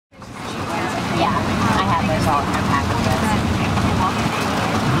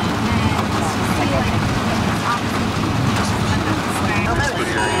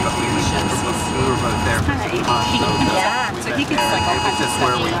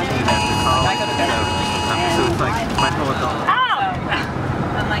like mental adult. Oh!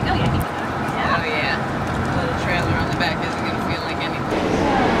 I'm like, oh yeah, he can do it. Yeah. Oh yeah. A little trailer on the back isn't gonna feel like anything.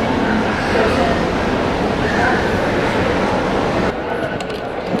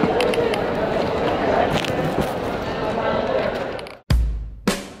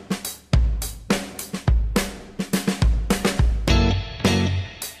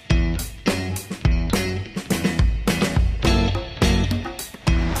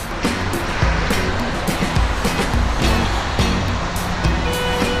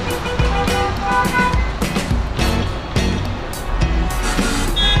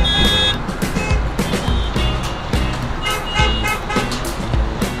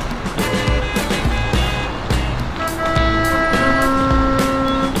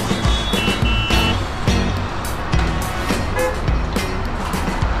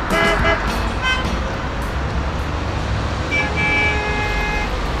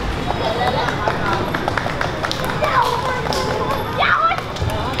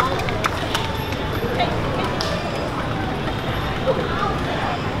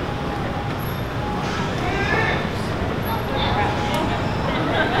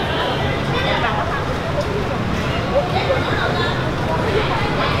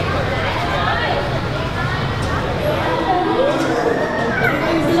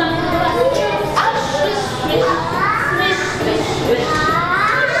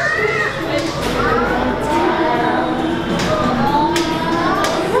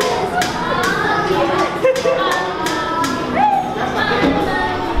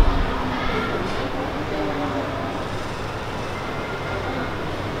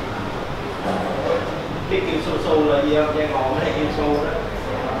 Cái kiểu xù là gì không? Da ngò mới là kiểu xù đó.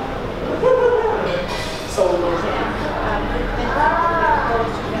 Xù luôn.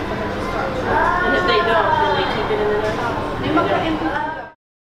 And if they don't, then they keep it in their house. Nếu mà các em không ăn được.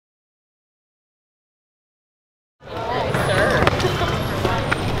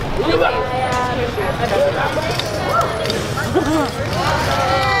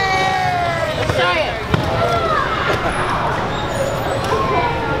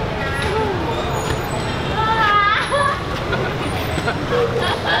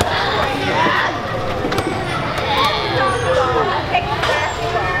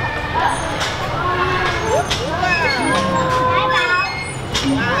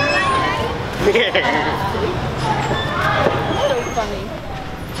 So funny.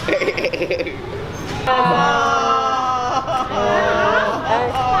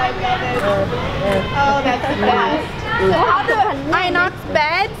 Oh, that's the best. So how the inox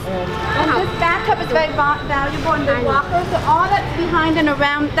beds, and this bathtub is very valuable in the walker, so all that's behind and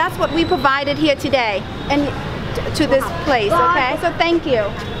around, that's what we provided here today and to this place, okay? So thank you.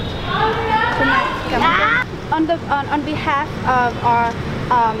 On behalf of our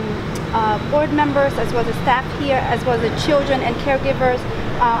board members, as well as the staff here, as well as the children and caregivers,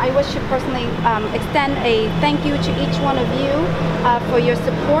 I wish to personally extend a thank you to each one of you for your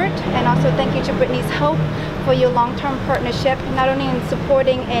support, and also thank you to Brittany's Hope for your long-term partnership, not only in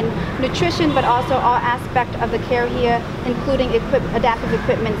supporting in nutrition, but also all aspects of the care here, including adaptive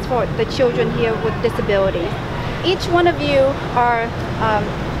equipment for the children here with disabilities. Each one of you are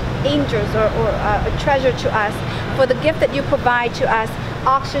angels or a treasure to us for the gift that you provide to us.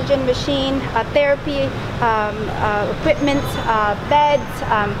 Oxygen machine, therapy, equipment, beds,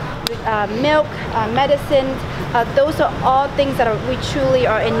 milk, medicine. Those are all things that we truly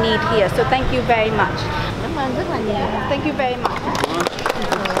are in need here. So thank you very much. Thank you very much.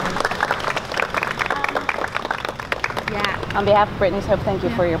 Yeah. On behalf of Brittany's Hope, thank you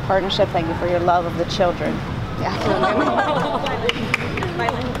for your partnership. Thank you for your love of the children. Yeah.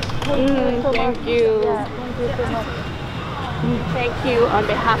 Thank you. Thank you on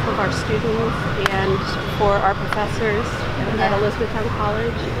behalf of our students and for our professors at Elizabethtown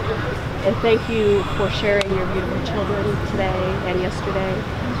College. And thank you for sharing your beautiful children today and yesterday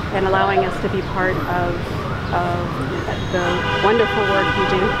and allowing us to be part of the wonderful work you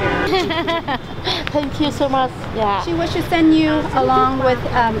do here. Thank you so much. Yeah. She wishes to send you along with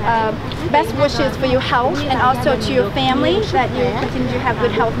best wishes for your health and also to your family, that you continue to have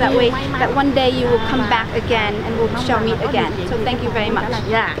good health, that way that one day you will come back again and we shall meet again. So thank you very much.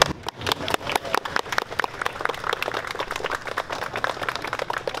 Yeah.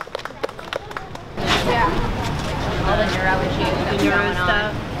 All the neurology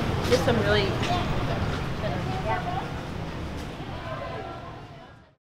stuff. Just some really